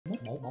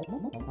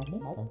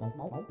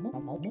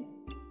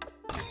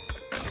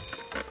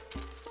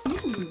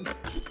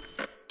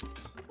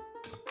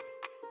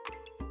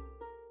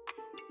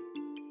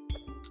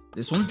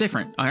This one's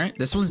different. All right,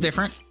 this one's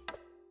different.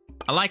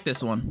 I like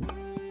this one.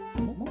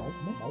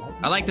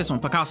 I like this one,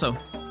 Picasso.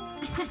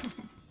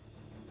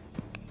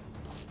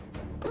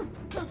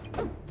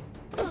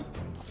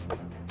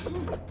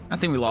 I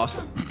think we lost.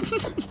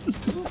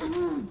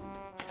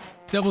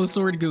 Double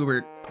sword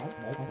Goobert.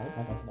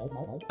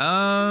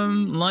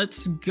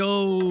 Let's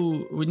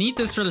go. We need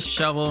this for the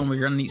shovel, and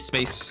we're gonna need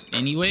space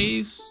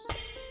anyways.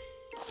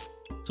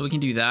 So we can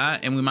do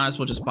that, and we might as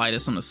well just buy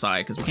this on the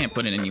side because we can't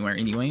put it anywhere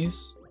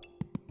anyways.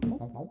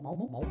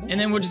 And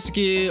then we'll just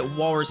get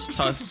Walrus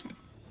Tusk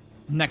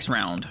next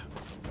round.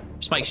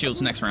 Spike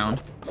Shields next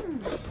round.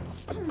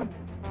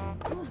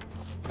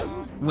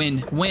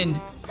 Win.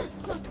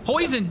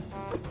 Poison!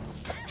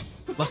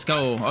 Let's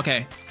go.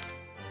 Okay.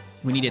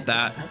 We needed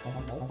that.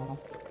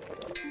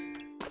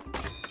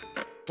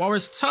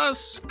 Walrus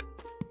Tusk.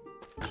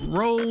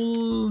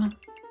 Roll.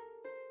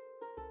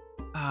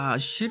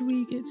 Should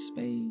we get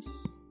space?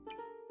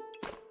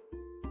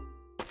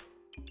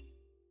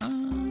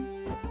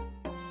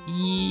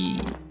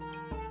 Yeah.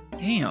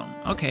 Damn.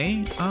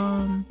 Okay.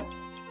 I'm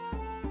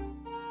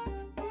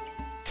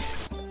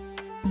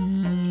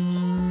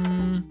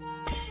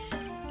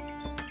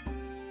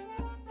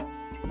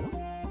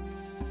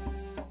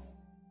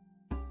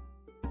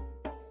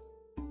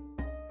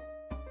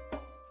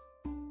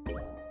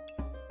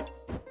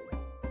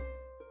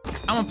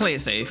gonna play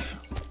it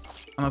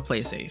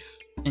safe.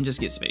 And just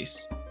get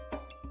space.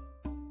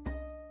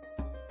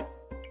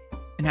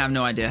 And have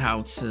no idea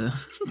how to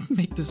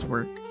make this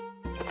work.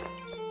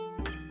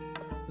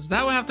 Because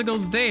that would have to go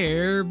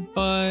there,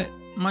 but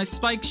my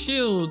spike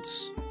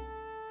shields.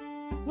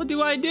 What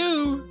do I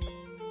do?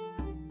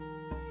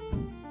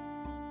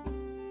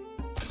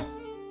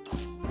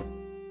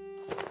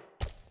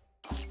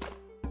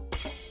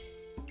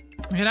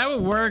 Okay, that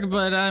would work,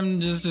 but I'm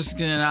just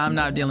gonna, I'm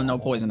not dealing no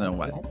poison no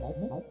way.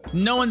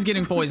 No one's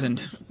getting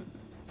poisoned.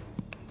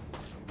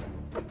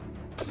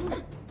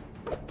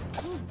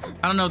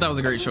 I don't know if that was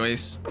a great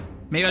choice.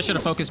 Maybe I should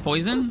have focused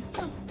poison.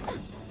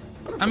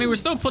 I mean, we're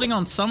still putting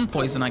on some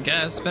poison, I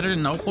guess. Better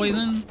than no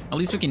poison. At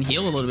least we can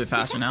heal a little bit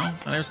faster now.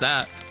 So there's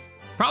that.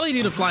 Probably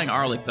due to Flying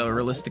Arlic, though,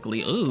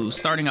 realistically. Ooh,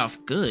 starting off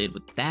good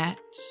with that.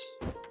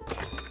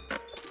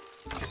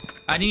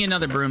 I need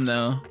another broom,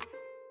 though.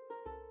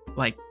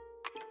 Like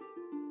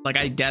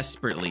I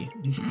desperately,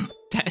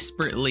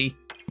 desperately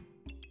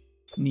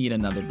need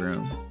another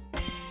broom.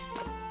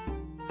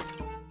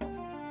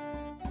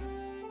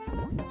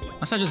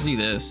 Unless I just do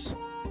this.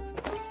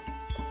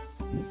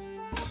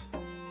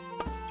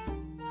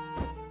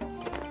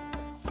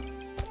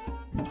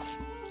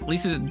 At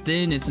least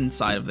then it's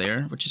inside of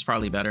there, which is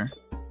probably better.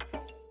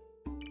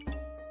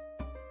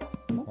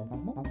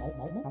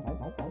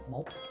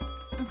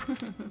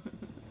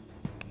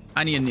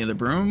 I need another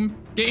broom.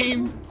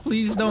 Game,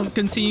 please don't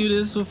continue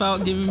this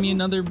without giving me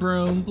another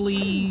broom.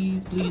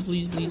 Please, please,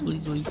 please, please,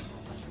 please, please.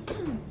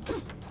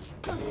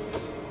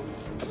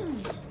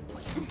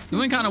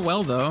 Doing kind of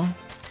well, though.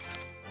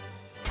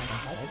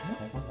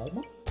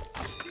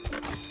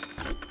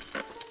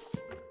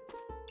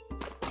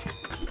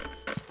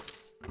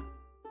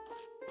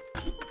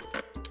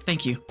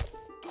 Thank you.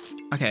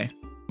 Okay.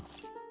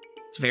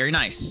 It's very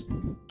nice.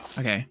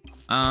 Okay.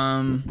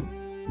 Can't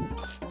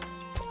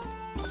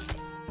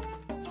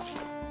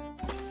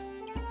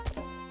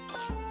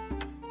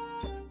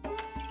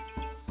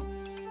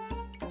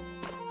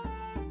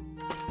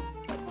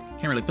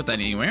really put that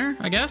anywhere,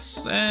 I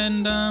guess.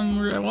 And,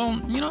 well,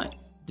 you know what?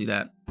 Do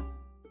that.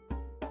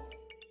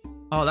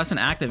 Oh, that's an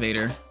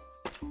activator.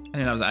 I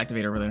think that was an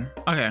activator over there.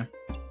 Okay.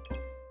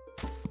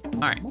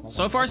 All right.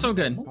 So far, so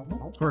good.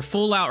 We're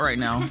full out right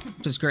now,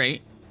 which is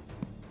great.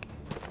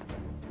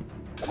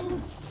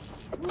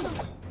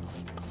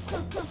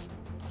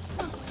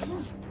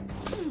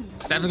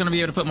 It's definitely gonna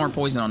be able to put more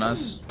poison on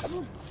us.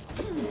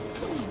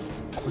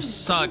 Which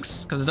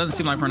sucks, because it doesn't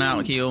seem like we're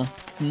gonna heal.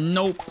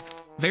 Nope.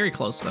 Very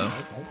close, though.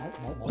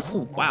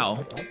 Oh,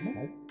 wow.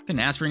 Couldn't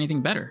ask for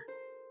anything better.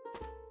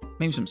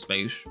 Maybe some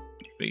space.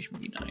 Space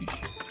would be nice.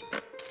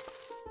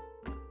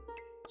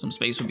 Some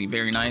space would be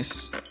very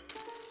nice.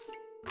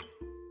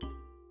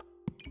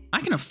 I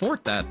can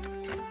afford that.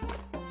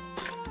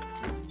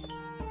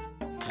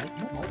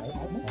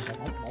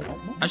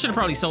 I should have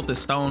probably sold this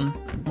stone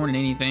more than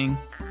anything.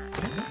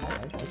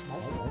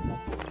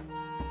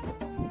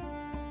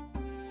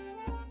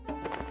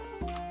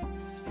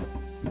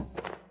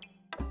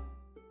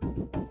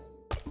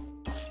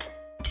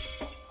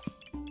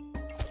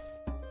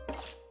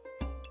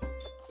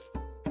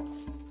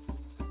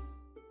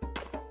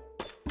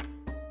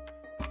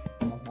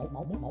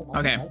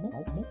 Okay.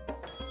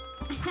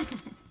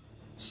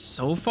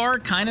 So far,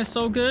 kind of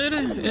so good,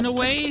 in a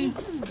way.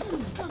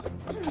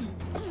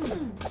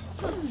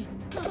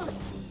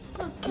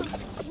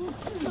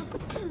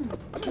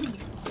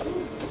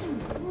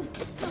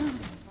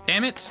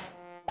 Damn it.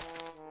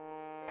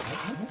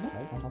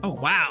 Oh,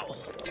 wow.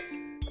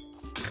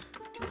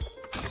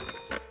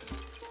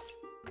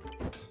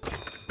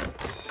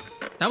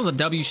 That was a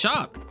W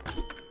shop.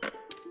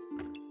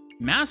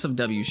 Massive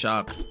W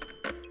shop.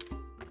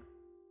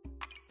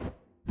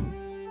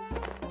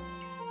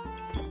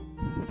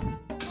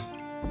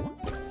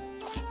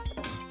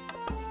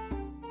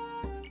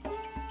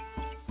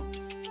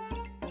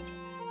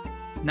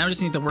 Now we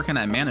just need to work on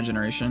that mana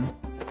generation.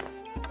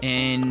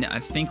 And I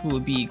think we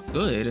would be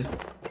good.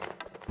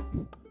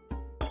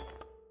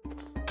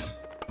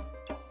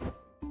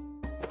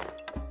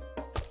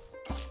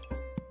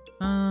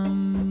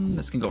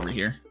 This can go over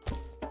here.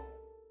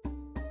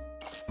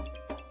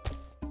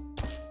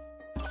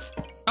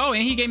 Oh,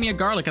 and he gave me a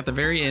garlic at the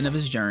very end of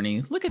his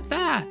journey. Look at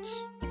that.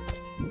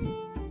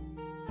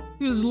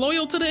 He was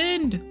loyal to the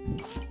end.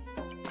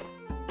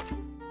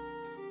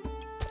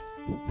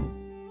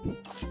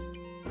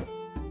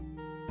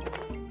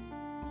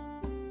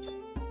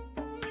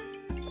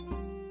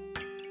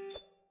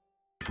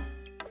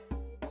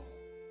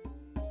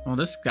 Well,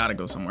 this gotta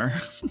go somewhere.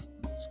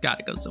 It's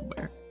gotta go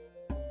somewhere.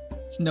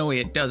 There's no way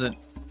it doesn't.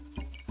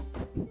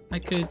 I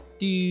could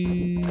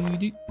do.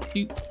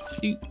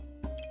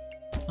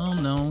 Oh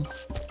no.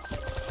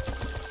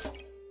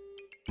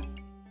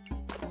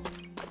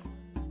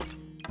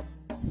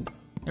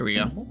 There we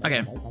go.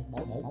 Okay.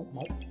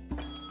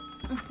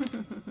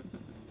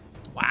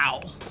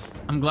 Wow.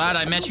 I'm glad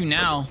I met you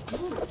now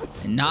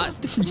and not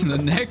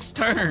the next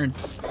turn.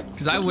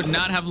 Because I would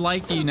not have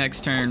liked you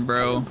next turn,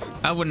 bro.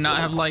 I would not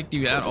have liked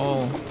you at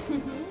all.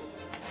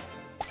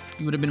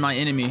 You would have been my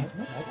enemy.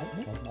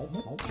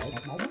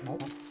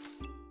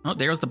 Oh,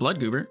 there goes the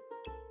blood goober.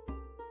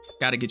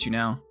 Gotta get you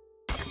now.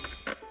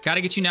 Gotta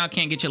get you now,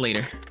 can't get you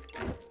later.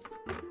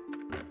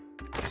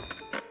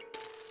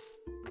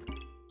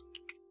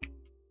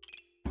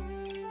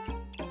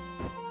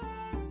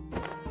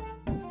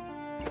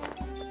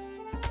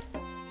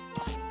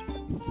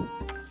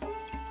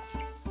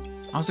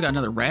 Also got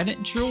another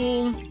red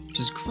jewel,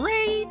 which is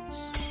great.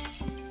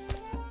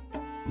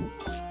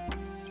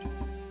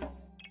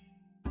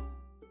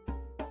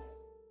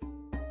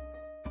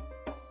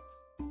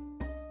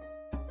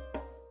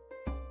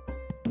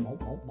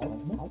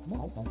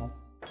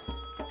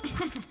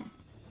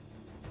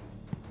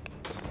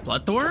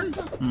 Bloodthorn?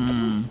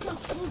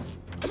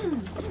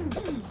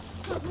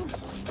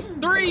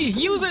 3,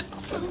 use it!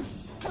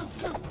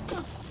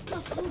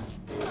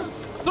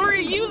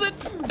 3, use it!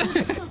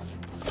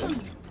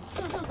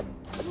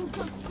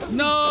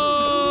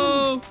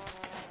 No!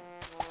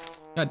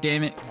 God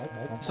damn it.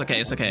 It's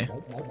okay, it's okay.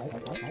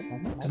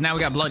 Because now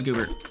we got blood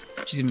goober.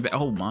 She's even better.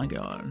 Oh my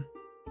god.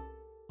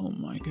 Oh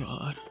my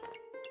god.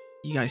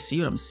 You guys see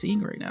what I'm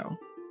seeing right now?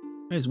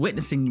 You guys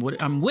witnessing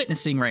what I'm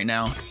witnessing right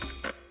now.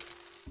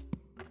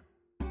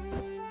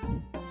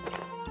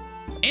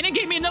 And it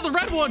gave me another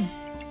red one.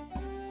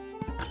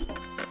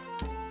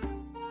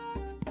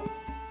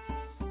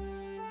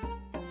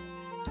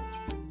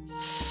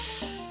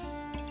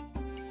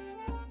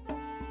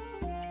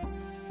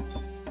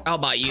 I'll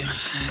buy you.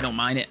 I don't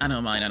mind it. I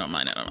don't mind. I don't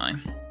mind. I don't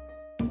mind.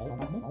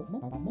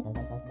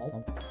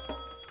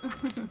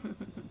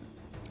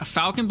 A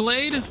falcon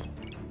blade?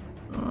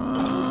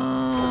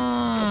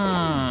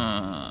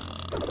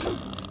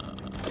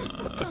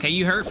 Okay,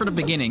 you hurt for the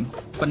beginning,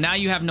 but now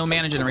you have no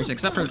mana generation,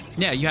 except for,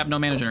 yeah, you have no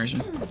mana generation.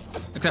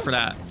 Except for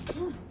that.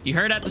 You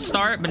hurt at the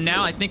start, but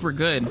now I think we're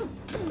good.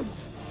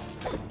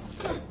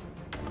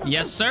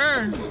 Yes,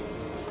 sir.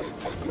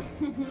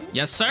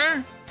 Yes,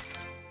 sir.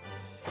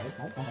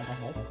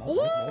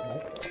 Ooh.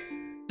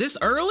 This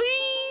early?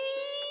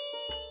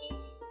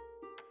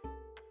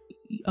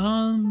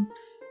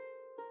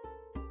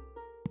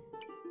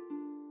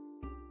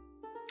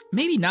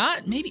 Maybe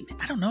not. Maybe,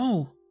 I don't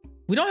know.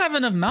 We don't have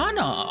enough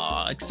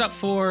mana, except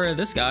for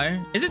this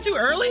guy. Is it too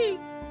early?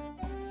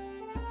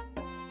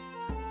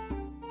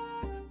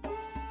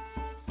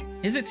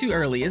 Is it too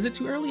early? Is it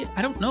too early?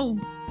 I don't know.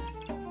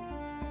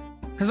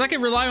 Because I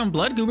can rely on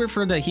Blood Goober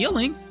for the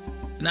healing.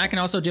 And I can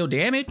also deal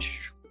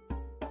damage.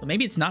 But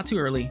maybe it's not too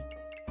early.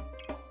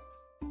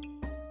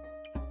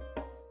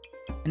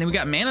 And then we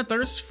got Mana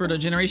Thirst for the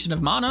generation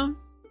of mana.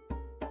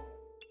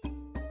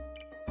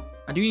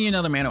 I do need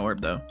another mana orb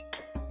though.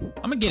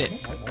 I'm gonna get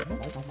it.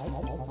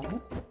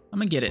 I'm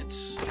gonna get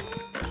it.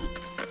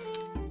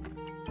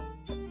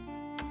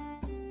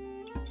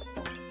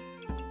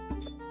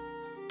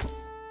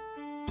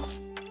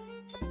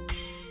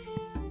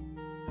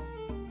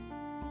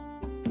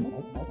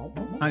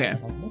 Okay.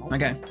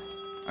 Okay.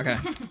 Okay.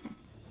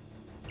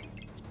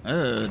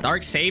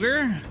 Dark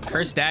Saber,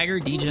 Cursed Dagger,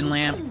 Degen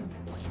Lamp,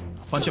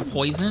 bunch of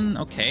poison.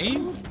 Okay.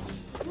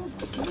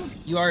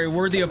 You are a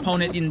worthy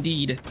opponent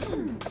indeed.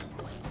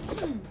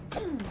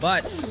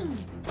 But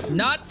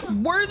not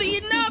worthy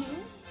enough.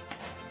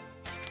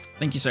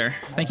 Thank you, sir.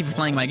 Thank you for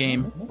playing my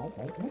game.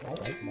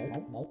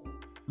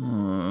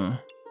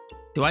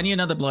 Do I need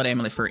another blood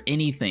amulet for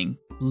anything?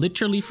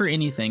 Literally for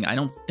anything? I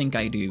don't think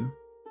I do.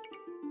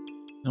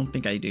 I don't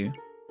think I do.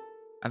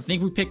 I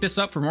think we picked this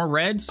up for more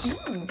reds.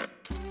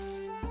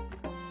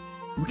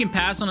 We can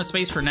pass on a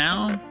space for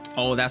now.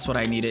 Oh, that's what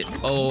I needed.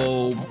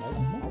 Oh,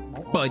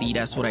 buddy,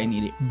 that's what I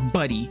needed.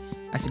 Buddy,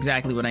 that's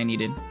exactly what I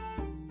needed.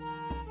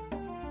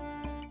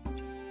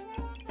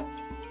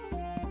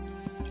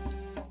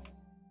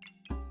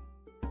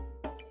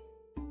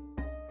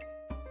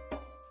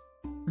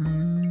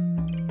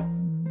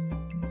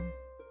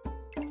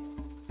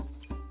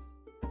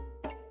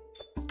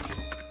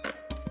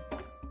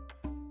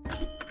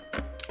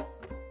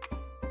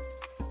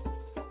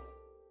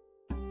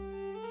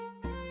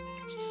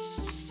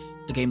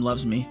 The game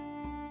loves me.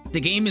 The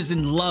game is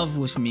in love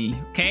with me,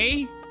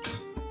 okay?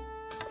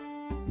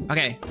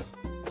 Okay,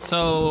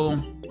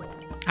 so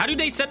how do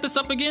they set this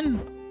up again?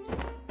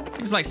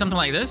 It's like something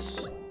like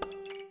this.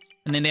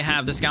 And then they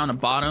have this guy on the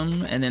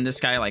bottom, and then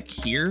this guy like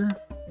here.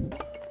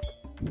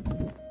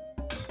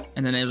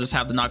 And then they'll just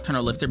have the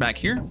Nocturnal Lifter back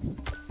here.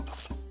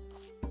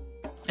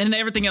 And then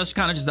everything else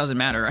kind of just doesn't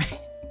matter, right?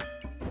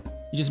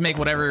 You just make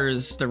whatever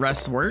is the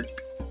rest work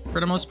for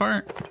the most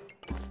part.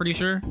 Pretty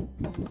sure.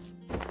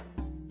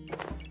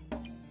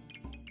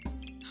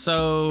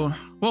 So,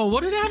 well,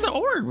 what did I have the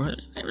orb? Where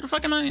the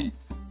fuck am I?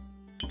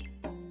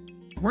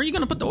 Where are you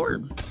gonna put the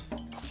orb?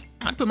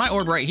 I'd put my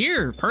orb right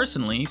here,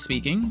 personally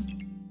speaking.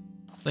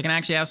 So I can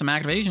actually have some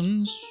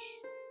activations.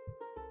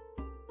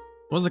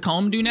 What does the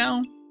comb do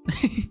now?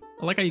 I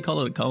like how you call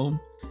it a comb.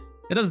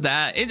 It does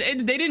that. They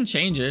didn't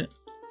change it.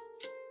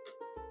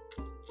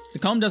 The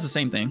comb does the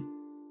same thing.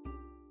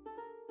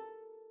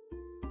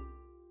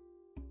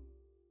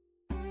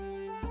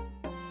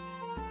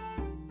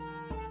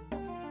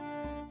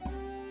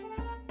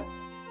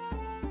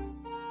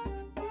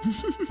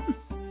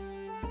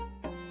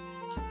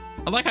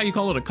 I like how you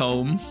call it a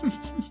comb.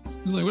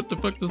 It's like, what the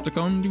fuck does the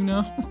comb do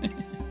now?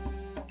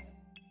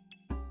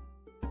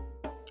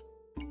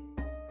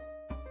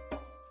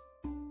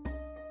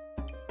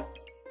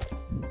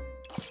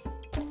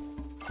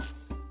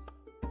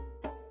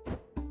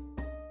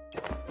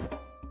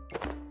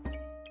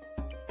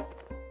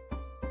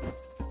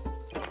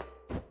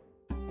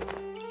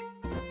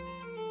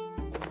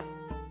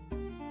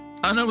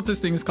 I don't know what this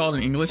thing is called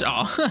in English.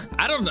 Oh,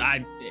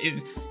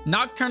 it's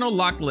Nocturnal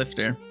Lock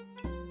Lifter.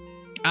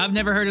 I've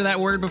never heard of that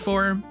word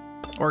before,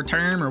 or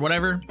term, or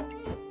whatever.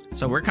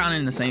 So we're kind of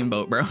in the same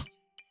boat, bro.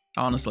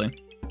 Honestly.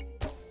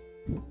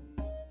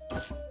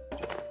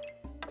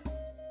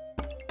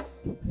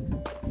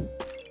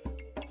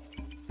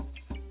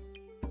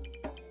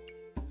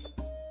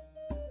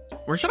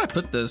 Where should I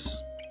put this?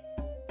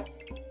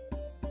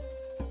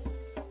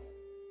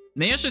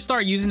 Maybe I should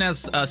start using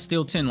it as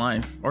steal 10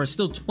 life, or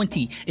steal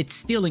 20. It's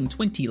stealing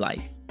 20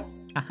 life.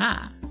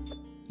 Aha.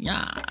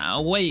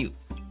 Yeah, wait.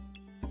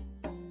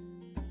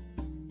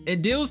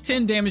 It deals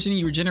 10 damage and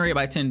you regenerate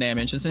by 10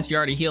 damage. And since you're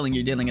already healing,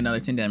 you're dealing another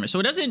 10 damage. So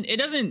it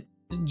doesn't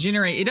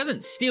generate, it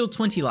doesn't steal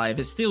 20 life.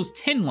 It steals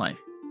 10 life,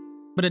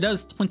 but it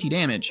does 20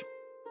 damage.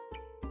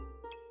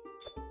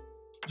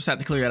 Just have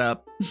to clear it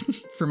up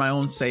for my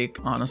own sake,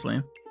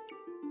 honestly.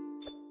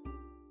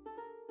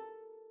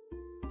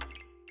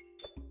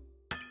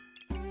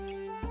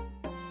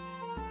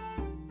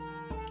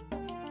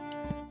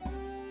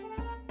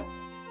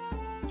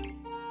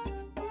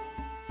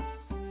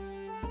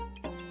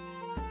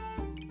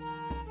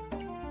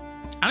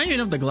 I don't even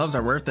know if the gloves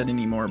are worth it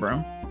anymore,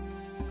 bro.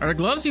 Are the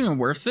gloves even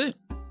worth it?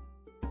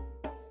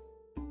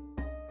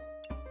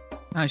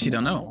 I actually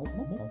don't know.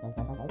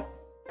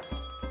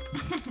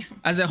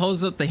 As it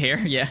holds up the hair,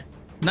 yeah.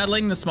 Not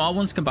letting the small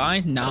ones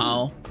combine?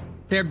 No.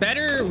 They're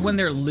better when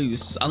they're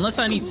loose, unless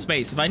I need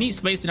space. If I need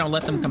space, then I'll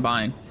let them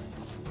combine.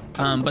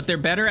 But they're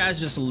better as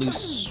just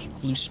loose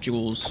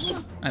jewels,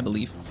 I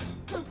believe.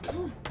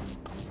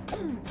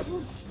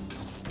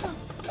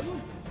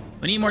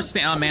 We need more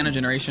mana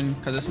generation,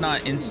 because it's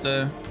not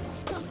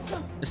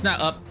it's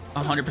not up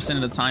 100%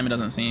 of the time, it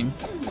doesn't seem.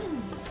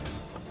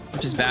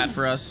 Which is bad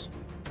for us.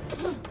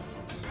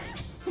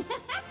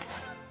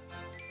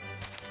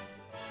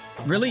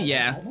 Really?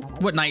 Yeah.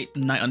 What Night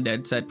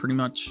Undead said, pretty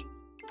much.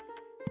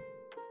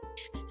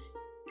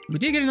 We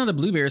did get another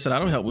blueberry, so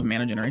that'll help with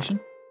mana generation,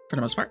 for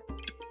the most part.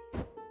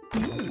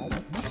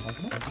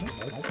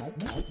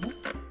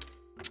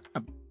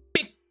 A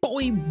big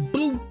boy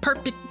blue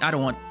perfect.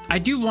 I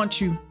do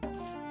want you.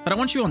 But I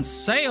want you on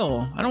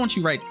sale. I don't want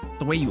you right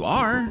the way you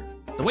are.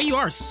 The way you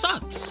are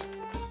sucks.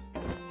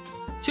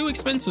 Too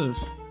expensive.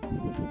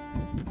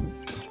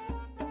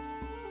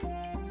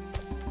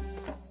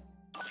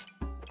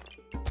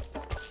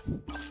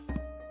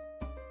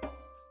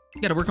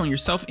 You gotta work on your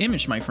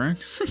self-image, my friend.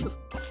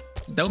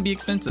 Don't be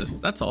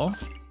expensive, that's all.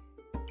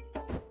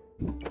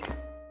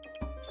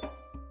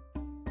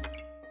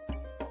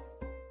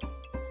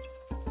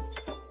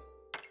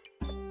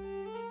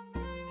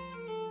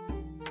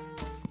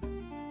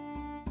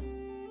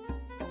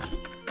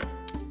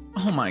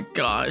 Oh my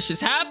gosh, it's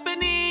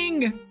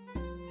happening!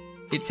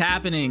 It's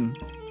happening.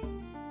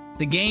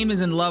 The game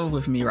is in love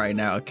with me right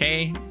now,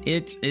 okay?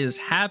 It is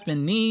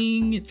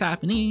happening. It's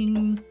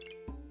happening.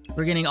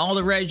 We're getting all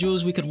the red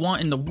jewels we could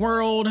want in the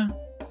world.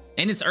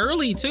 And it's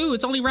early too,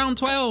 it's only round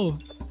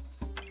 12.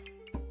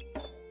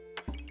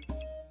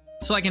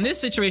 So like in this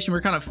situation,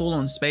 we're kind of full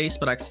on space,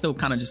 but I still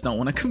kind of just don't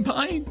want to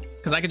combine.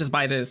 Because I could just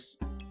buy this.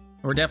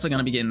 We're definitely going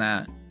to be getting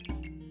that.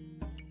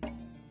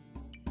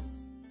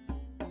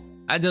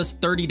 That does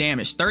 30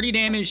 damage. 30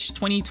 damage,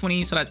 20,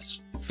 20, so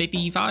that's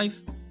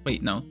 55?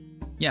 Wait, no.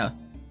 Yeah,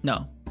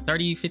 no.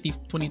 30, 50,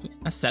 20,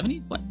 that's 70?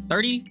 What,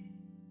 30?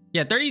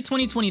 Yeah, 30,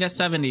 20, 20, that's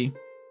 70. So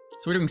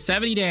we're doing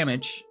 70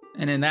 damage,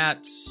 and then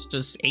that's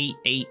just 8,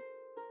 8.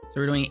 So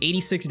we're doing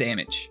 86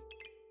 damage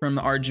from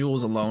our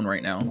jewels alone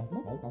right now.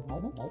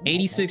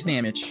 86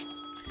 damage.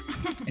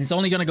 It's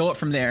only gonna go up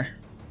from there.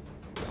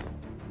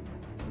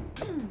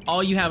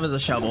 All you have is a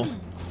shovel.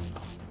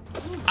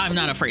 I'm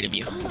not afraid of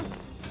you.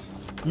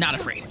 Not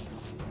afraid.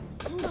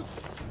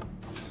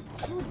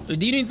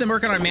 Do you need to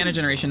work on our mana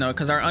generation though?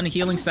 Because our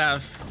unhealing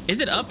staff,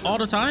 is it up all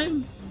the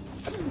time?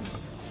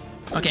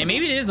 Okay,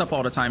 maybe it is up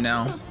all the time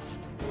now.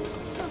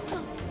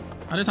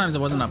 Other times it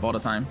wasn't up all the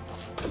time.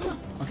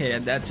 Okay,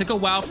 that took a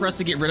while for us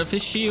to get rid of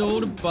his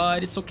shield,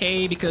 but it's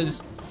okay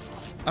because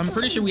I'm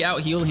pretty sure we out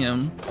heal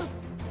him.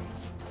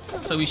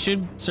 So we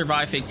should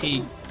survive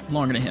fatigue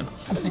longer than him,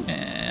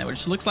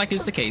 which looks like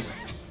is the case.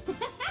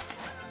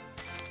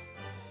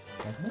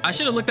 I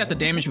should have looked at the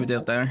damage we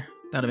did there.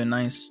 That'd have been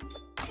nice.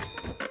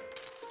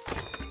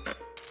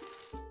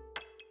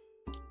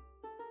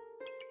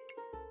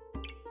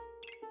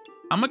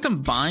 I'm gonna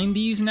combine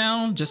these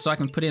now just so I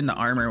can put in the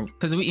armor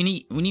because we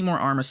need more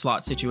armor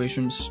slot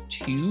situations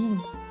too.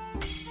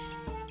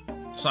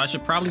 So I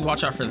should probably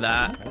watch out for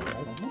that.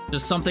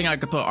 Just something I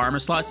could put armor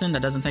slots in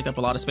that doesn't take up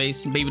a lot of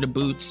space. Maybe the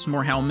boots,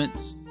 more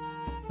helmets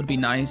would be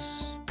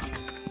nice.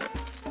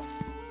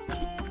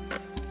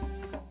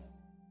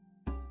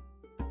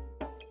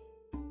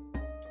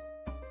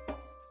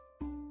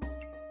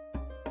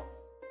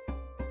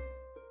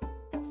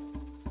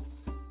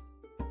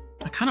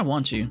 I kind of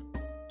want you.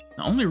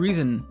 The only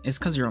reason is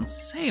because you're on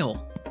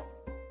sale.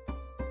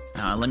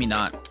 Let me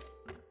not.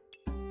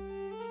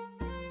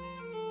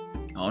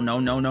 Oh,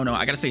 no.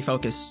 I gotta stay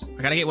focused.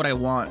 I gotta get what I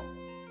want.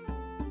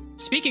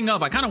 Speaking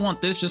of, I kind of want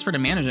this just for the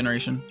mana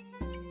generation.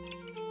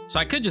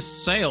 So I could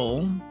just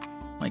sail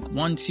like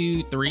 1,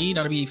 2, 3.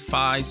 That'll be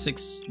 5,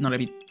 6. No,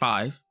 that'll be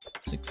 5,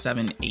 6,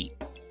 7, 8.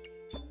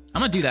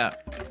 I'm gonna do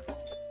that.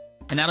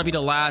 And that'll be the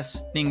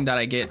last thing that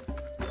I get.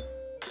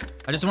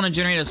 I just want to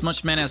generate as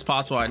much mana as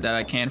possible that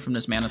I can from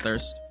this mana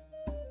thirst.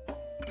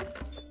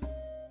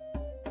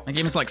 My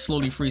game is like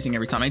slowly freezing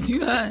every time I do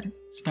that.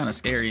 It's kind of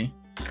scary.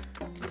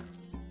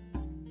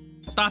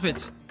 Stop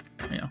it.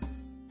 There you go.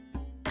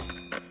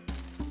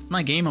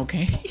 My game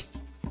okay?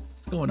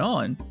 What's going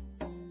on?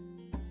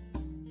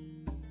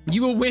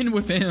 You will win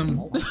with him.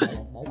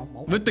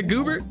 With the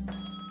goober?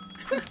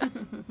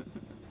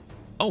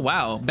 Oh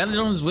wow.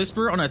 Belladonna's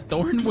Whisper on a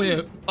Thorn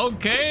Whip.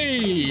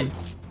 Okay.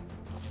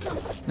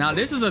 Now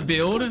this is a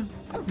build.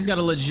 He's got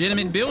a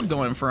legitimate build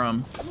going for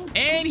him.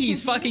 And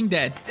he's fucking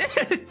dead.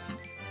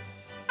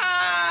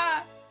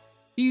 Ah!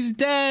 He's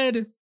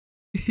dead.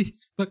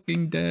 He's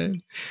fucking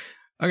dead.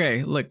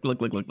 Okay, look.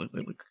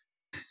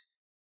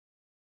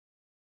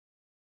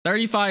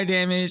 35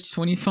 damage,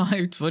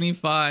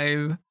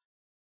 25.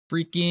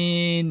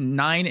 Freaking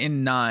 9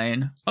 and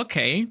 9.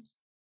 Okay.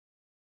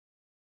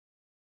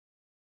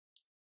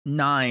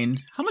 9.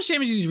 How much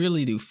damage does he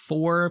really do?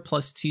 4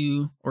 plus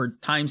 2 or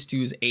times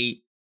 2 is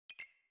 8.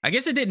 I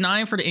guess it did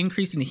 9 for the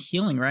increase in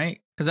healing,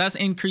 right? Because that's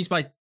increased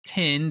by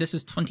 10. This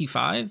is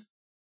 25.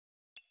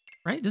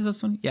 Right? This is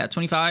 20. Yeah,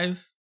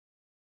 25.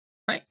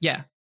 Right?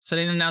 Yeah. So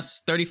then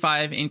that's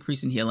 35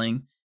 increase in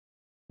healing,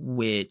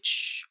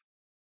 which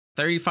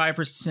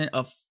 35%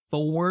 of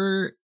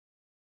 4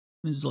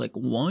 is like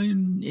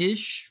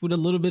 1-ish with a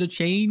little bit of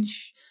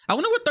change. I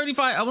wonder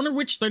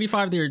which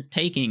 35 they're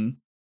taking.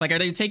 Like, are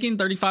they taking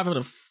 35 out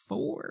of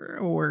 4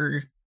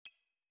 or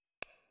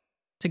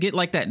to get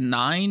like that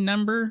 9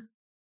 number?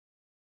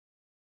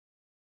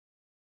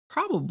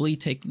 Probably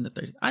taking the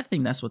 30. I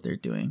think that's what they're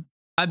doing.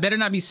 I better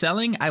not be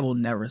selling. I will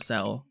never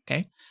sell.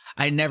 Okay.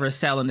 I never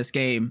sell in this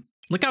game.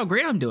 Look how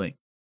great I'm doing.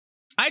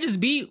 I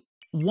just beat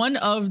one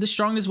of the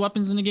strongest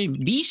weapons in the game.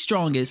 The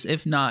strongest,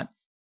 if not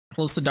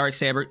close to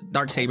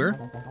Ʇᴏᴘ.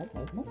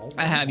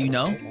 I have you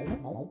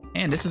know.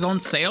 And this is on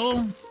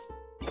sale.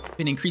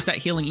 Can increase that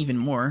healing even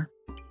more.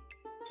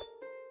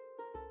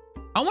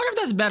 I wonder if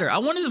that's better. I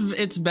wonder if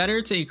it's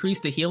better to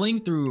increase the healing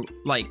through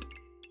like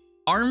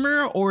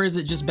armor, or is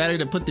it just better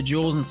to put the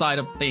jewels inside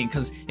of the thing?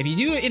 Because if you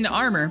do it in the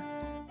armor,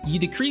 you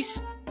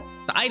decrease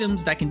the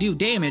items that can do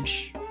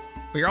damage,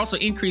 but you're also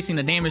increasing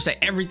the damage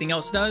that everything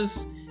else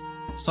does.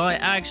 So I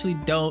actually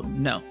don't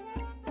know.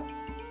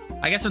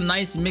 I guess a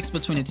nice mix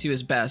between the two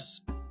is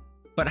best,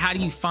 but how do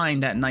you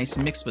find that nice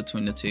mix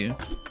between the two?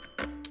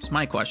 It's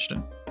my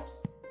question.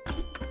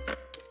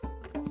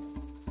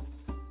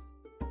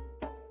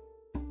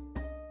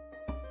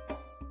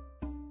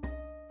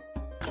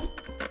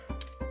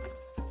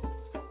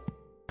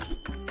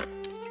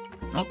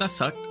 Oh, that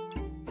sucked.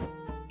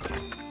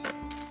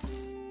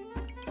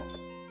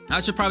 I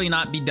should probably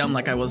not be dumb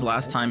like I was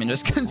last time and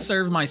just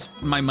conserve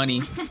my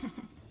money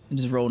and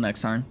just roll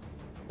next time.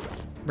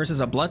 Versus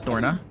a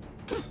Bloodthorn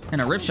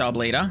and a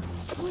Ʇᴏᴘᴏᴘ.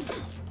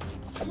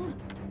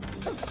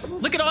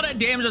 Look at all that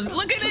damage.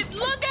 Look at it.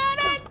 Look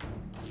at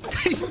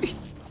it.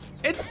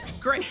 It's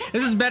great.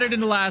 This is better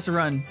than the last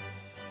run.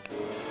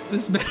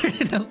 This is better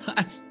than the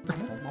last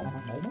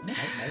run.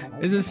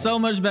 This is so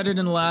much better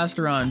than the last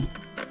run.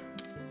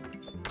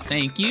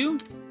 Thank you.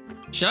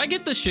 Should I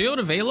get the Shield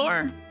of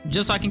Valor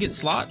just so I can get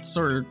slots,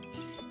 or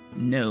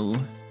no?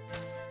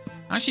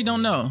 I actually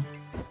don't know.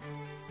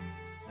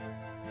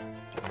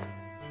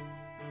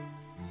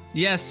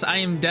 Yes, I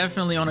am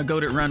definitely on a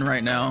goated run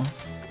right now.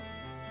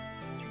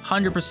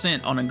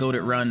 100% on a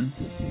goated run.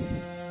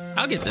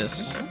 I'll get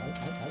this.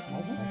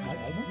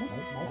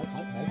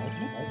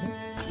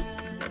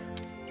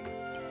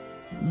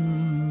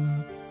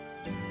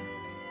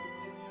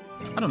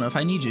 I don't know if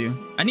I need you.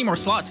 I need more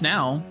slots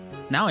now.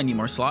 Now I need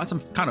more slots.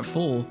 I'm kind of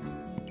full.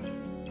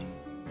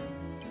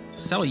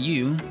 Sell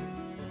you.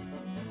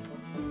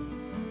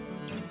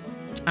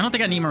 I don't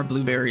think I need more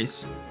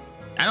blueberries.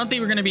 I don't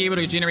think we're going to be able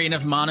to generate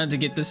enough mana to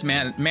get this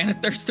mana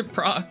thirst to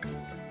proc.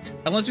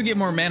 Unless we get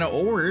more mana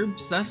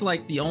orbs. That's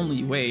like the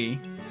only way.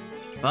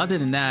 But other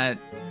than that,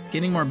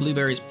 getting more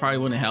blueberries probably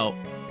wouldn't help.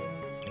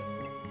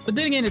 But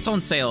then again, it's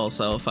on sale,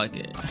 so fuck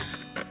it.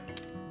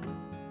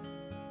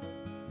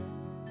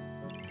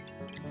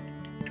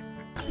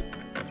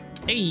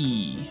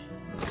 Hey.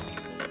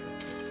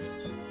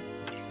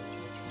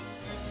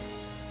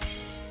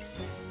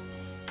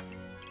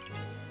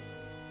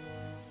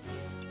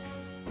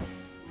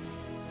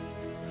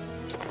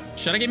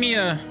 Should I give me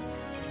a...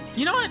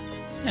 You know what?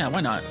 Yeah,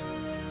 why not?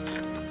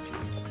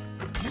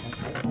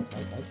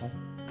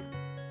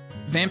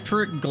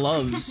 Vampiric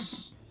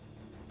gloves.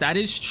 That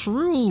is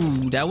true.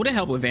 That would have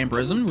helped with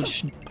vampirism,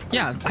 which...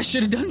 Yeah, I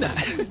should have done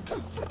that.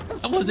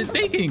 I wasn't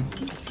thinking.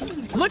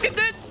 Look at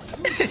that!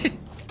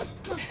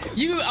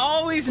 You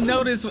always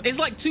notice... It's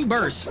like 2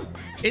 bursts.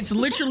 It's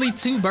literally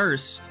 2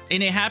 bursts.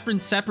 And it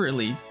happens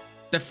separately.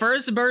 The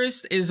first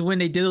burst is when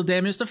they deal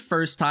damage the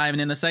first time, and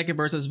then the second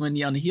burst is when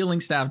the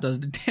unhealing staff does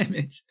the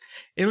damage.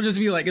 It'll just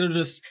be like, it'll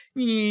just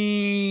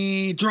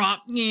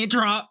drop,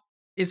 drop.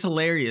 It's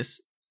hilarious.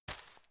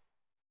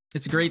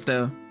 It's great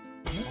though.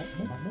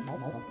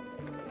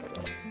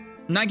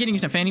 I'm not getting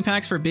into fanny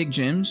packs for big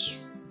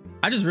gyms.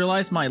 I just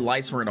realized my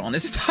lights weren't on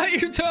this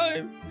entire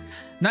time.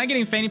 Not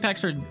getting fanny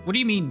packs for, what do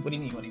you mean? What do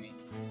you mean? What do you mean?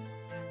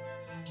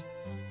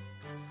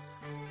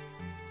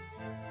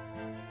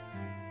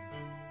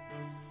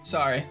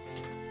 Sorry,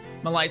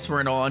 my lights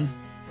weren't on.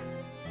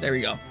 There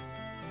we go.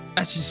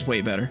 That's just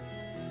way better.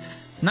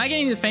 Not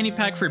getting the fanny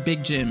pack for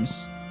big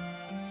gyms.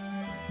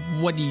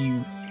 What do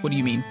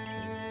you mean?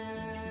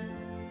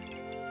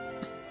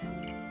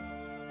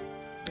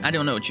 I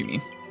don't know what you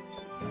mean.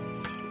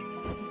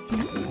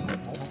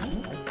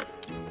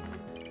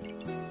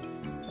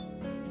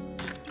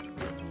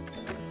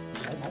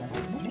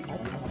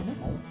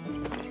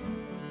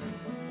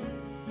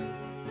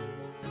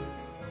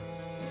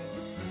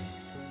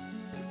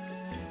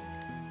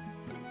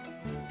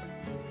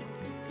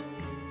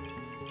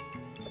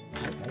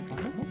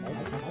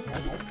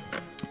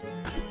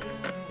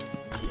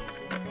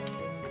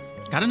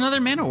 Got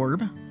another mana orb.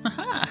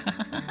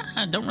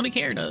 Don't really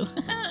care though.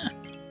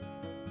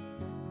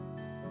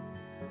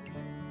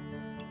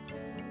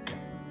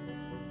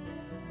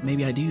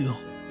 Maybe I do.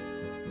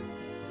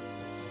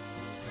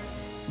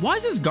 Why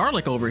is this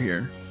garlic over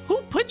here?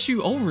 Who put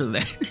you over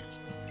there?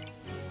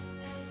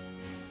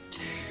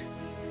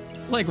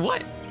 Like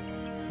what?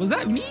 Was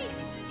that me?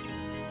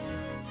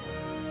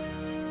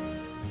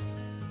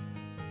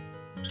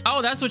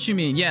 Oh, that's what you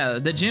mean. Yeah,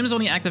 the gyms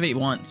only activate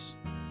once.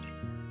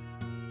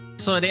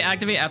 So they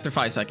activate after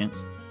 5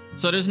 seconds.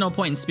 So there's no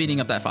point in speeding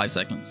up that 5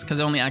 seconds because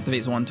it only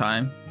activates 1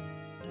 time.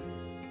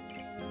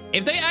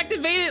 If they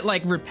activate it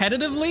like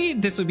repetitively,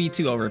 this would be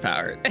too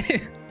overpowered.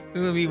 It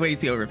would be way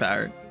too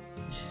overpowered.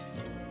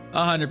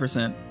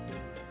 100%.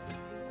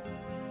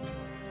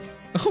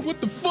 Oh, what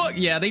the fuck?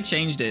 Yeah, they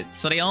changed it.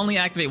 So they only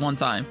activate 1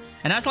 time.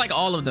 And that's like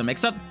all of them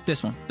except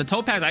this one. The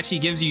topaz actually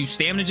gives you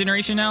stamina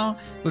generation now,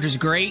 which is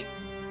great.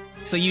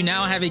 So you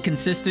now have a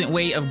consistent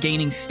way of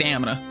gaining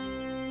stamina.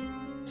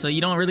 So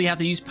you don't really have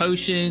to use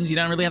potions. You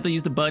don't really have to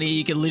use the buddy.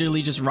 You can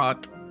literally just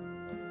rock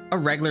a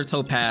regular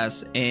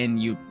topaz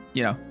and you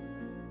know.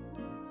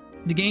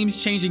 The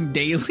game's changing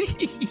daily.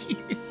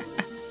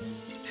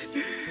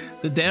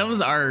 The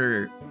devs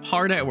are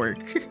hard at work.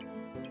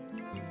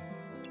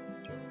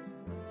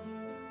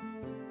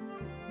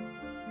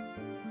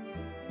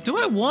 Do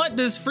I want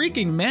this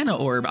freaking mana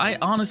orb? I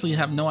honestly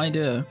have no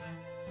idea.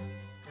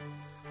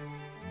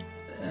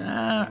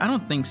 I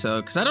don't think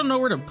so, because I don't know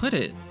where to put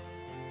it.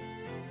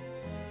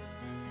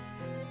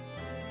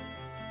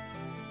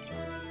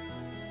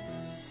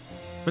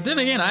 But then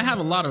again, I have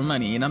a lot of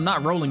money, and I'm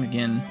not rolling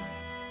again.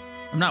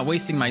 I'm not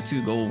wasting my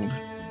 2 gold.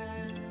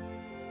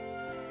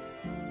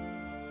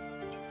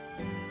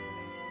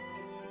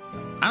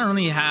 I don't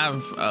really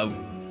have a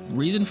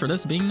reason for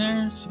this being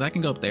there, so that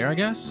can go up there, I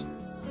guess.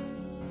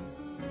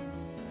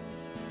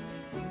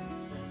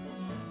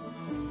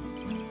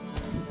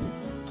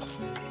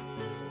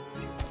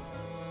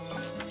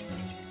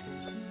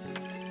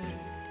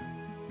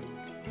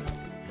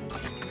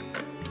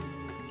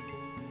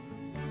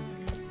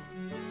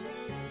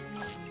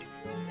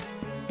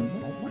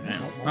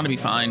 That'll be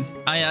fine.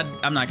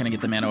 I'm not gonna get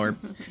the mana orb.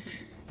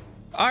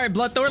 All right,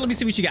 Bloodthorn, let me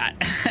see what you got.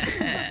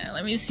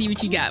 Let me see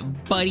what you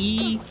got,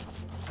 buddy.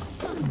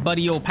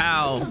 Buddy, old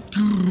pal.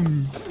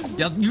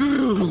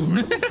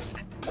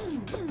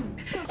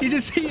 You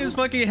just see his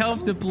fucking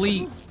health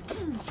deplete.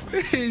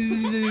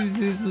 It's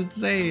just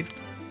insane.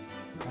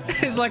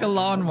 It's like a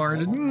lawnmower.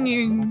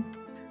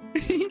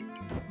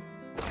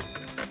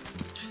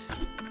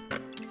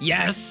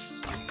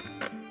 Yes.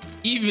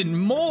 Even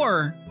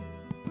more.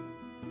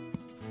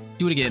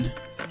 Do it again.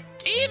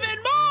 Even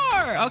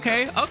more.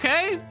 Okay.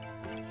 Okay.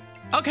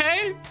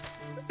 Okay.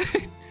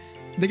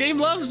 The game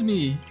loves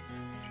me.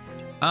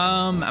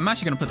 I'm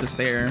actually gonna put this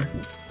there.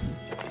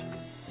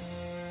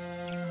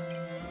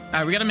 All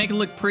right, we gotta make it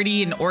look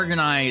pretty and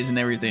organized and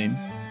everything.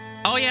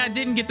 Oh yeah, I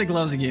didn't get the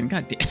gloves again.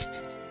 God damn.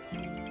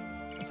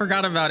 I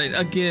forgot about it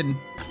again.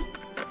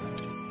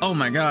 Oh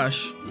my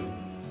gosh.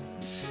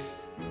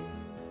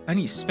 I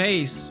need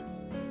space.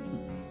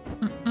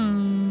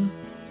 I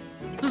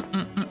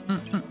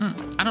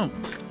don't.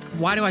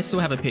 Why do I still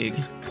have a pig?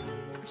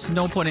 There's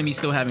no point in me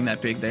still having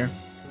that pig there.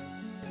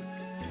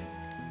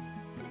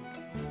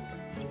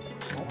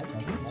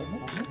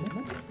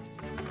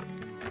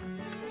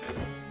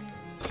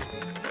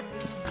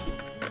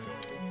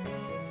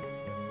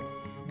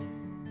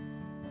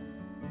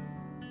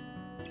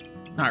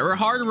 All right, we're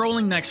hard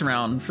rolling next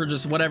round for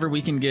just whatever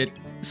we can get,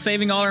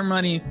 saving all our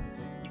money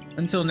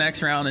until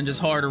next round and just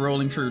hard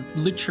rolling for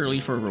literally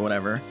for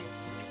whatever.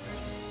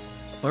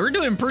 But we're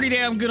doing pretty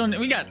damn good on it.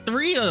 We got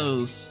 3 of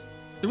those.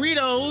 3 of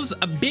those,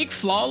 a big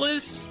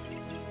flawless,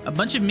 a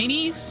bunch of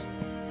minis.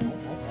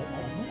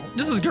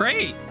 This is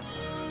great.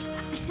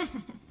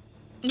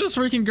 This is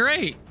freaking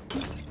great.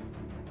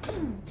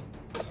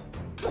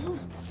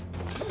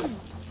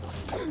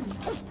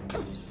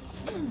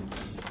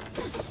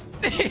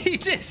 He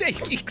just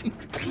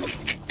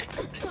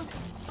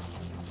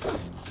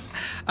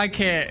I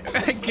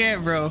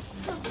can't, bro.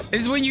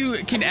 It's when you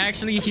can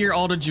actually hear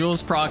all the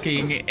jewels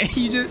proccing and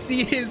you just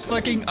see his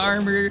fucking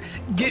armor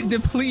get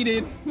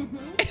depleted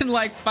in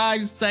like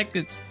 5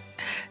 seconds.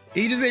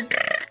 He just like,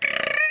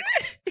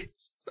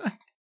 it's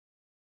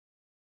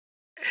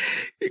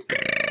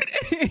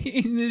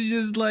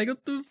just like,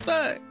 what the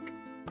fuck?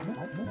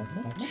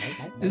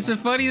 It's the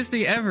funniest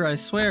thing ever, I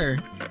swear.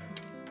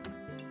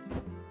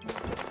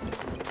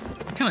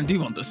 I kind of do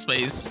want the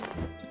space.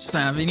 Just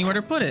don't have anywhere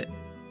to put it.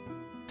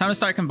 Time to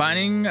start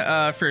combining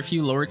for a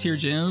few lower tier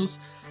gems.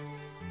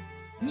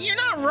 You're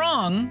not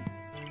wrong,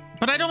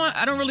 but I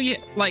don't really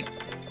like.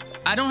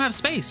 I don't have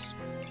space.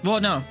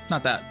 Well, no,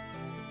 not that.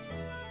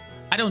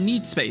 I don't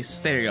need space.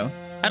 There you go.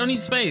 I don't need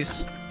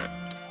space.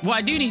 Well,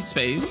 I do need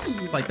space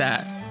like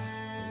that.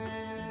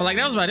 But like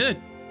that was about it.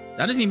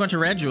 I just need a bunch of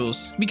red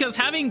jewels because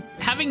having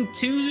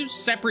 2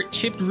 separate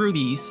chipped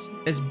rubies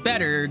is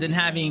better than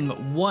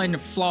having 1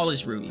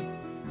 flawless ruby.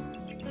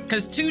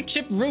 Because 2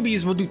 chipped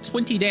rubies will do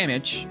 20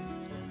 damage,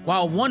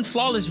 while 1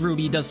 flawless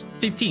ruby does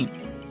 15.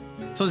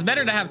 So it's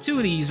better to have 2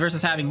 of these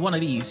versus having 1 of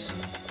these.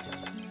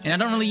 And I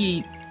don't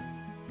really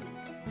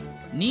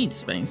need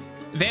space.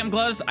 Vamp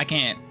gloves, I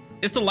can't.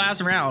 It's the last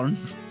round.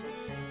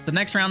 The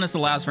next round is the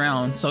last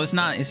round, so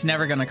it's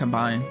never gonna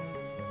combine.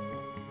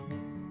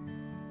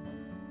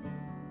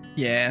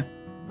 Yeah.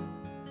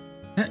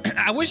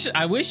 I wish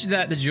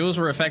that the jewels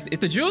were affected. If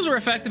the jewels were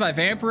affected by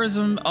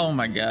vampirism, oh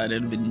my god,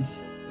 it'd been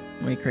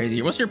way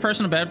crazier. What's your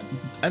personal best?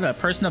 I have a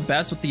personal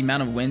best with the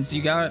amount of wins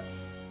you got.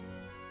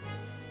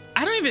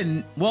 I don't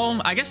even.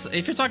 Well, I guess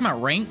if you're talking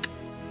about rank,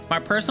 my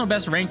personal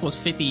best rank was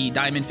 50,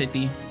 diamond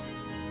 50.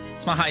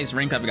 It's my highest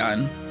rank I've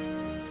gotten.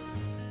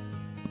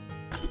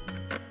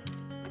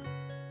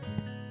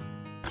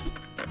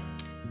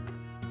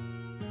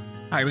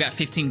 All right, we got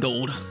 15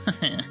 gold.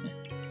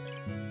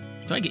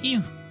 Do I get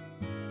you?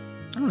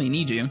 I don't really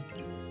need you.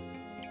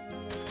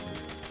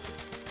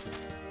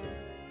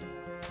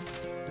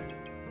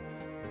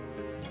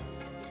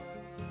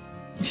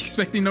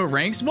 Expecting no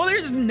ranks? Well,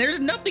 there's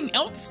nothing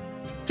else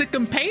to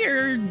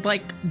compare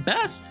like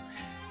best.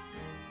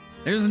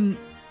 There's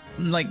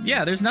like,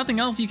 yeah, there's nothing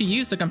else you can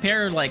use to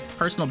compare like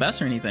personal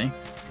best or anything.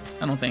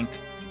 I don't think.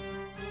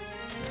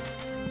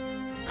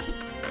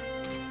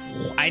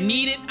 I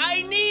need it.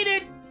 I need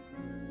it.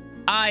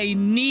 I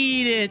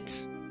need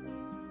it.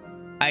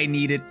 I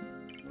need it.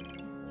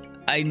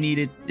 I need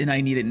it, and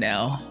I need it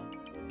now.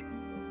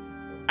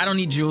 I don't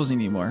need jewels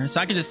anymore,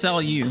 so I can just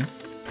sell you.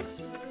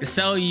 I can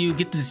sell you,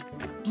 get this.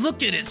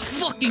 Look at it, it's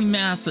fucking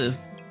massive.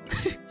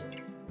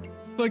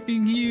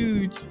 Fucking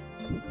huge.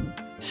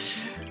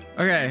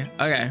 Okay,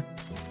 okay.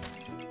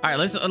 All right,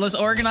 let's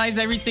organize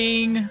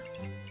everything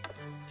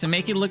to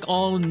make it look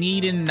all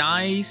neat and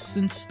nice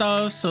and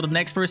stuff. So the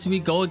next person we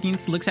go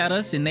against looks at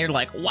us and they're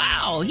like,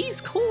 "Wow, he's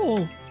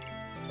cool."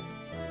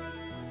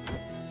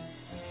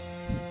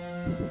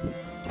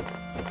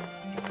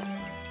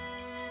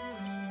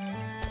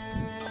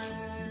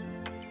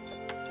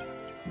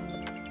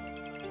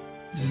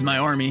 This is my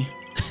army.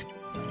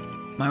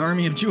 My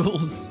army of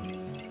jewels.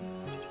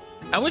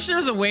 I wish there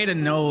was a way to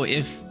know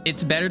if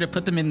it's better to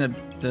put them in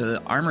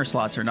the armor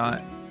slots or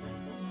not.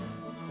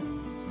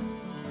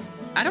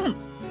 I don't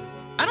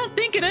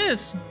think it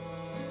is.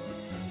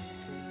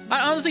 I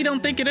honestly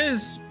don't think it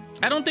is.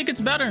 I don't think it's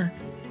better.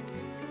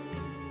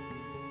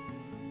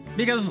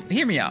 Because,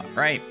 hear me out,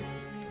 right?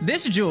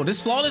 This jewel,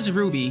 this flawless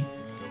ruby,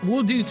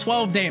 will do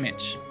 12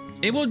 damage.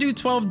 It will do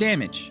 12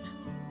 damage.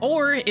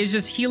 Or it's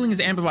just healing is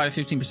amplified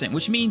by 15%,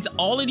 which means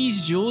all of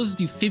these jewels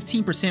do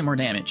 15% more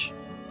damage.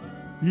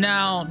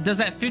 Now, does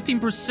that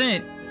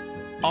 15%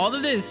 all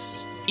of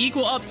this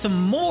equal up to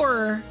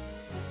more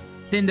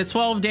than the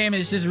 12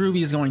 damage this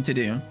ruby is going to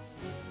do?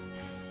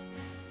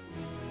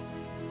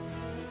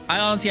 I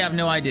honestly have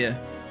no idea.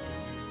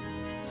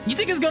 You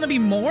think it's going to be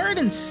more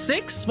than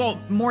 6? Well,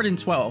 more than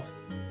 12,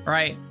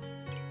 right?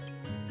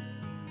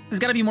 It's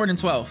got to be more than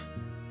 12.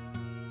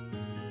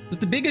 With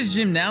the biggest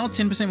gem now,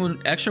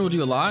 10% extra will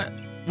do a lot.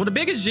 Well, the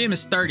biggest gem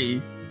is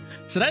 30.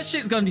 So that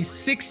shit's going to do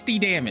 60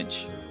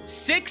 damage.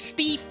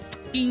 60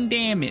 fucking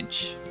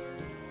damage.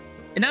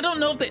 And I don't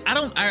know if they,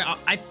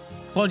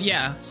 well,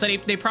 yeah. So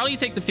they probably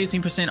take the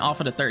 15%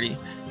 off of the 30.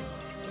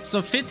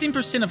 So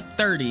 15% of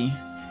 30.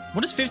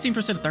 What is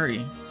 15% of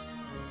 30?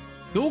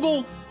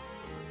 Google.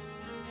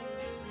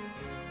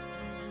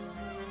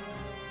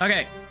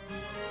 Okay.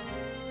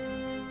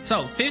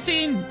 So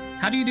 15,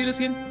 how do you do this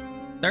again?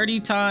 30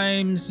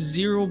 times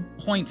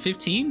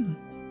 0.15?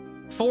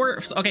 4,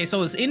 okay,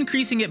 so it's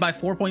increasing it by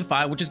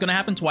 4.5, which is gonna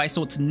happen twice,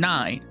 so it's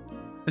 9.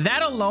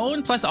 That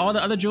alone, plus all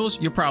the other jewels,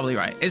 you're probably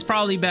right. It's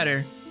probably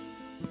better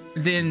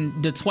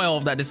than the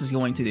 12 that this is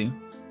going to do.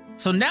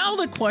 So now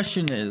the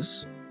question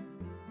is,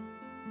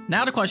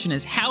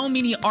 how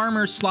many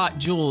armor slot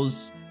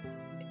jewels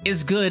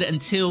is good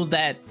until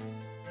that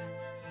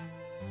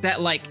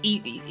like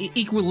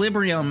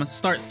equilibrium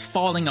starts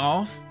falling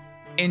off,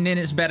 and then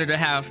it's better to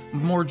have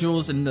more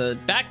jewels in the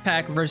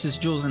backpack versus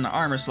jewels in the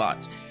armor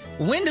slots.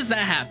 When does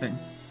that happen?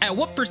 At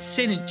what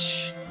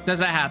percentage does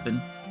that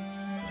happen?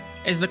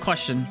 Is the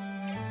question.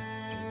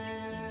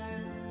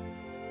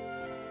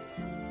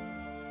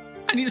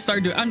 I need to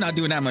start doing, I'm not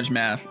doing that much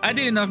math. I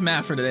did enough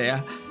math for today.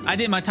 I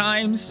did my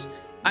times.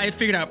 I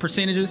figured out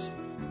percentages.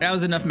 That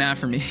was enough math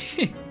for me.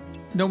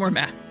 No more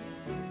math.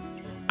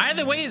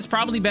 Either way, it's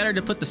probably better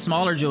to put the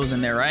smaller jewels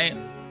in there, right?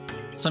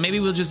 So maybe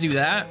we'll just do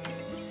that.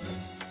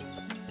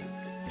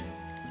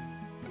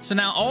 So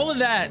now all of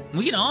that,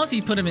 we can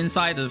honestly put them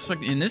inside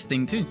in this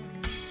thing too.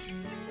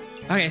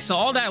 Okay, so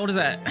all that, what is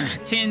that?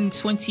 10,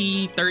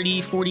 20,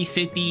 30, 40,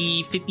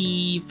 50,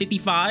 50,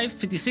 55,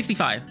 50,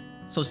 65.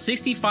 So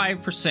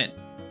 65%.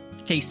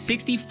 Okay,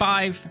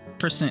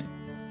 65%.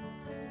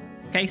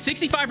 Okay,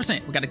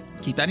 65%. We gotta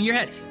keep that in your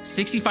head.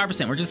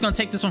 65%. We're just gonna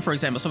take this one for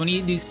example. So we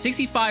need to do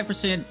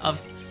 65%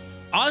 of,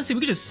 honestly,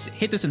 we could just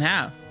hit this in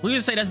half. We could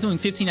just say that's doing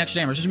 15 extra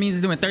damage, which means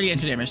it's doing 30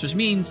 extra damage, which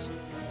means,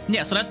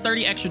 yeah, so that's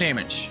 30 extra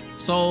damage.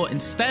 So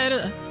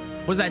instead,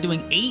 what is that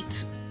doing?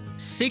 8,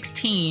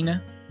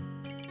 16,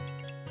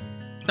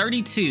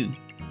 32,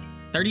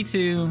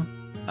 32,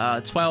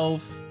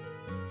 12,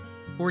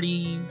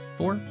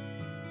 44,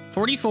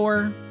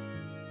 44,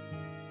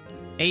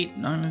 8,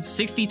 9,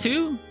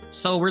 62.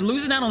 So we're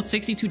losing out on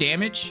 62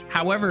 damage.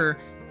 However,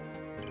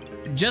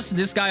 just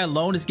this guy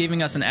alone is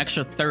giving us an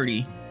extra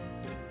 30. So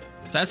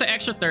that's an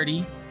extra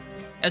 30,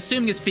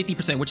 assuming it's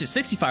 50%, which is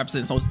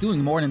 65%. So it's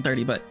doing more than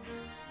 30, but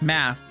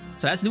math.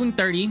 So that's doing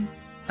 30.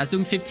 That's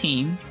doing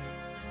 15.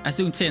 That's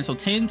doing 10. So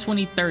 10,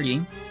 20,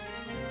 30,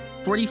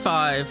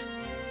 45,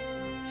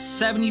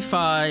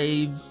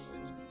 75,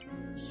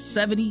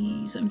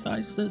 70,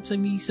 75,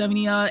 70,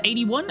 70,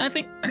 81, I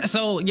think.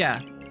 So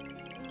yeah.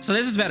 So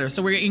this is better.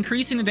 So we're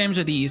increasing the damage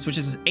of these, which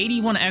is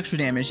 81 extra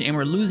damage, and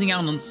we're losing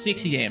out on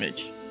 60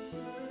 damage.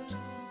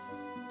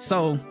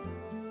 So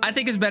I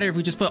think it's better if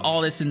we just put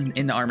all this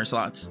in the armor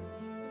slots,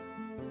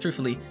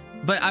 truthfully.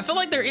 But I feel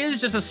like there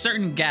is just a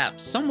certain gap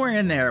somewhere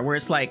in there where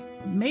it's like,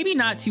 maybe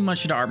not too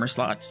much of the armor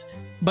slots,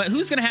 but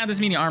who's gonna have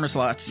this many armor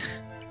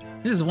slots?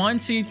 This is 1,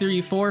 2,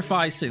 3, 4,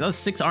 5, 6. That's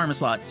 6 armor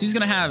slots. Who's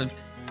gonna have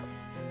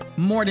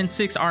more than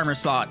 6 armor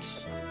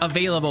slots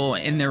available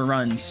in their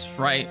runs,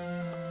 right?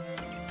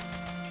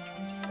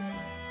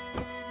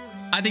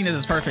 I think this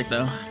is perfect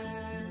though.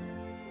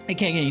 It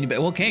can't get any better.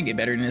 Well, it can get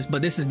better than this,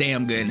 but this is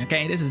damn good.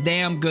 Okay, this is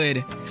damn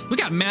good. We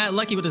got mad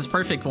lucky with this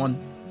perfect one.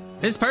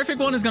 This perfect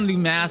one is gonna do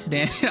mass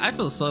damage. I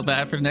feel so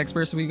bad for the next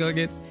person we go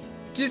against.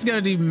 Just gonna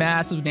do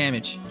massive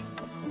damage.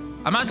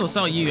 I might as well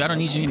sell you. I don't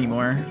need you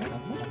anymore.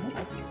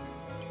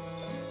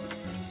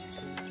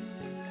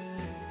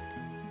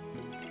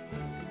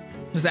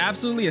 There's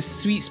absolutely a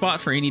sweet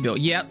spot for any build.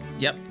 Yep.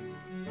 Yep.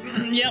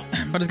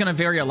 But it's gonna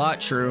vary a lot,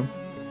 true.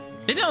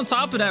 And on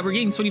top of that, we're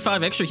getting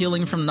 25 extra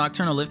healing from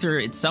Nocturnal Lifter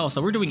itself,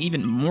 so we're doing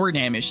even more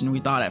damage than we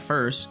thought at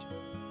first.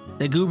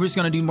 The Goober's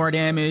gonna do more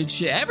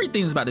damage.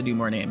 Everything's about to do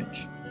more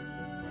damage.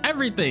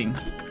 Everything.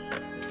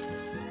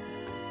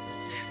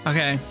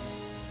 Okay.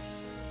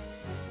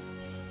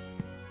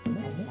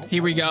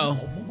 Here we go.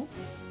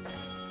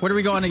 What are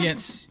we going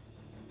against?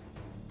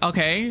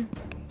 Okay.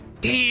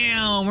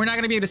 Damn, we're not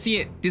gonna be able to see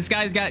it. This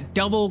guy's got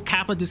double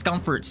Kappa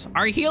discomforts.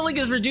 Our healing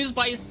is reduced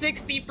by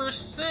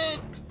 60%.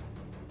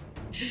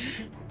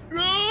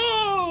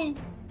 No!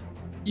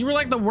 You were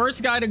like the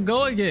worst guy to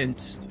go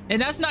against.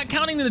 And that's not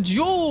counting the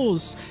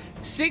jewels.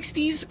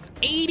 60s,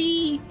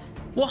 80,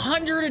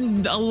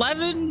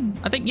 111.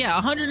 I think, yeah,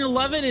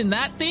 111 in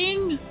that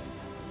thing.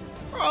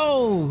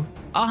 Bro,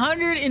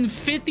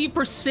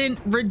 150%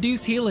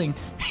 reduced healing.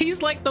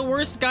 He's like the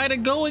worst guy to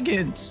go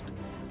against.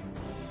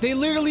 They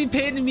literally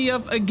pinned me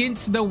up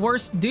against the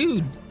worst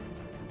dude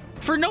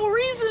for no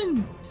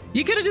reason.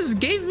 You could have just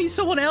gave me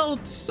someone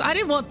else. I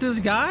didn't want this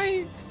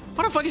guy.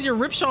 Why the fuck is your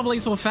Ripsaw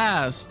blade so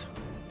fast?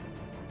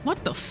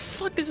 What the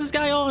fuck is this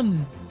guy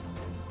on?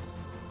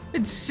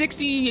 It's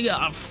 60.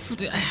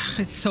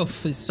 It's so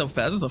fast.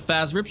 It's a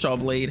fast Ripsaw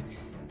blade.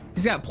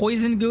 He's got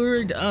poison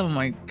gourd. Oh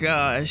my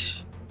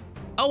gosh.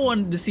 I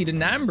wanted to see the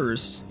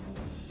numbers.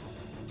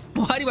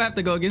 Why do I have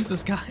to go against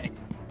this guy?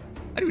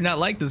 I do not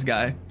like this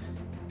guy.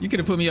 You could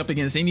have put me up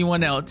against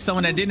anyone else.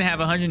 Someone that didn't have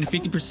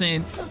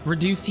 150%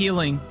 reduced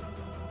healing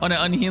on an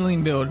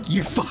unhealing build.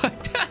 You're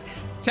fucked.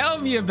 Tell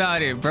me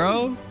about it,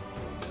 bro.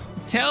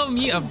 Tell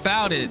me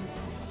about it.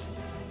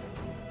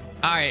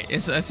 All right,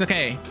 it's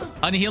okay.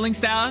 Unhealing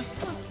staff,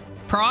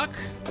 proc,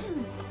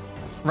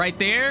 right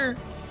there.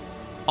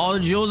 All the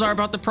jewels are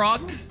about to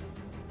proc.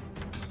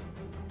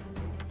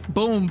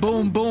 Boom,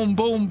 boom, boom,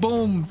 boom,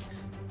 boom.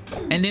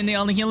 And then the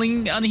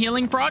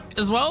unhealing proc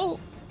as well.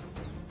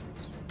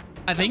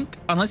 I think,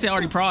 unless they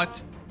already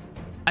procced.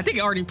 I think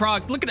it already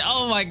procced. Look at it.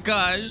 Oh my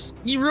gosh.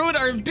 You ruined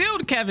our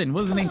build, Kevin.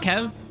 What's his name,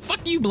 Kev?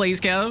 Fuck you,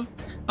 Blaze Kev.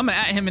 I'm gonna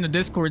add him in a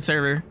Discord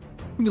server.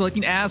 I'm gonna be like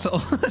an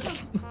asshole.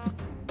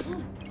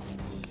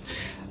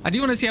 I do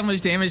want to see how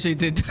much damage they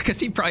did because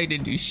he probably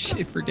didn't do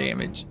shit for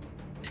damage.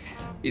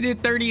 He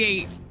did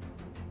 38.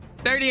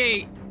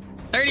 38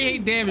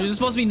 damage. It was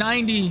supposed to be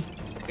 90.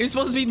 It was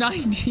supposed to be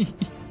 90.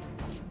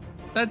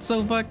 That's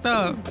so fucked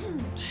up.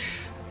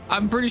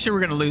 I'm pretty sure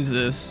we're gonna lose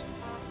this.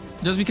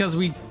 Just because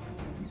we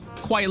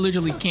quite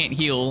literally can't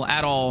heal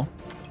at all.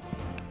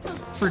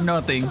 For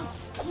nothing.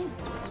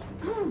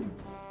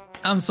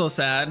 I'm so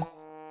sad.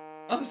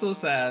 I'm so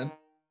sad.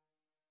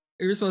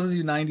 We were supposed to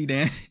do 90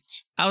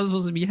 damage. I was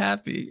supposed to be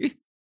happy.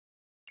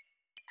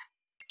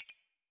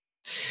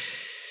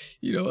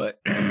 You know what?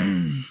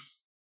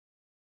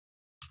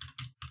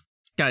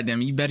 God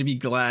damn it, you better be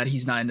glad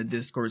he's not in the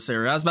Discord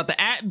server. I was about to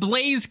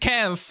 @Blaze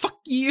Kev. Fuck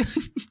you.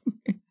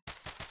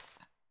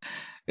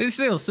 It's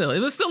still, it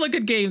was still a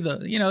good game though.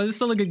 You know, it was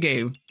still a good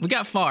game. We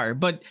got far,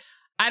 but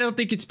I don't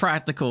think it's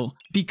practical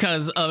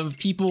because of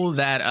people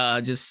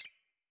that just,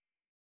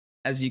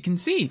 as you can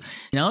see,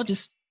 you know,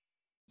 just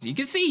as you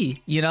can see,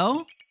 you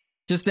know,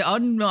 just the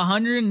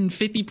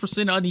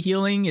 150%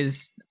 unhealing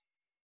is,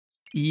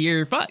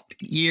 you're fucked.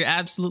 You're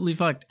absolutely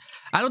fucked.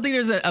 I don't think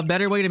there's a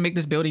better way to make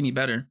this build any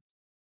better,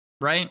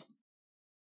 right?